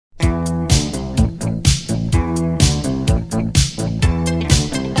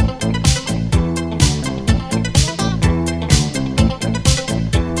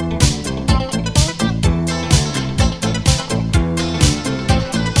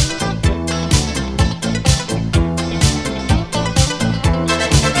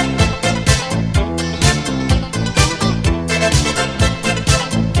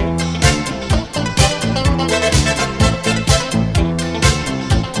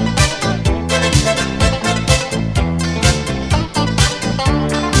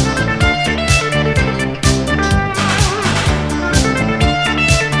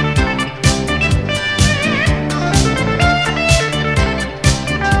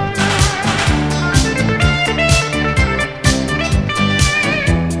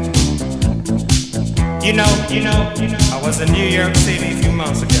I was in New York City a few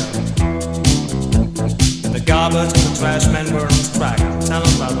months ago. And the garbage and the trash men were on strike. I'm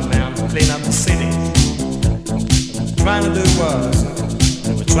telling about the man who clean up the city. Trying to do worse.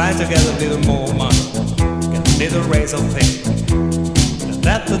 They were trying to get a little more money, get a little raise of pay. But at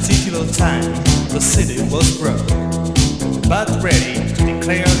that particular time, the city was broke, but ready to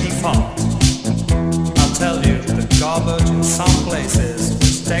declare default. I'll tell you, the garbage in some places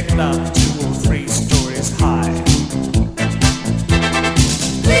was stacked up 2 or 3 stories high.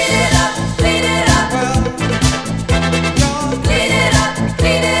 Clean it up, clean it up. Well, Clean it up,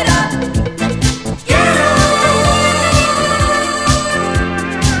 clean it up. Ghetto,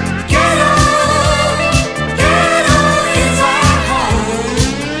 ghetto, ghetto is our home.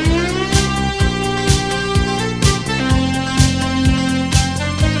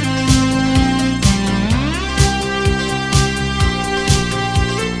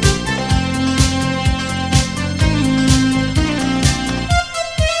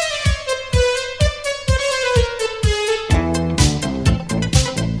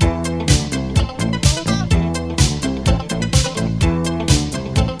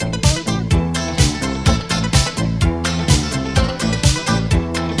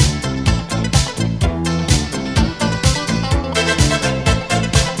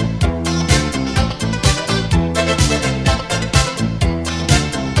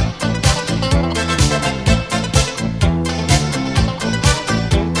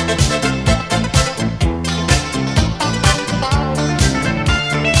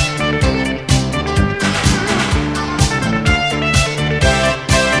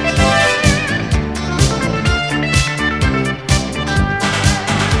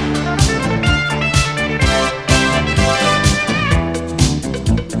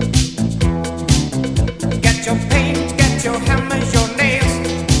 Get your paint, get your hammers, your nails,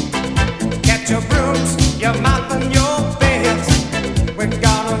 get your brooms, your mop and your beds. We're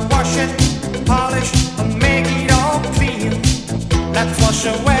gonna wash it, polish, and make it all clean. Let's wash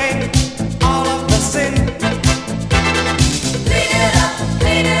away all of the sin.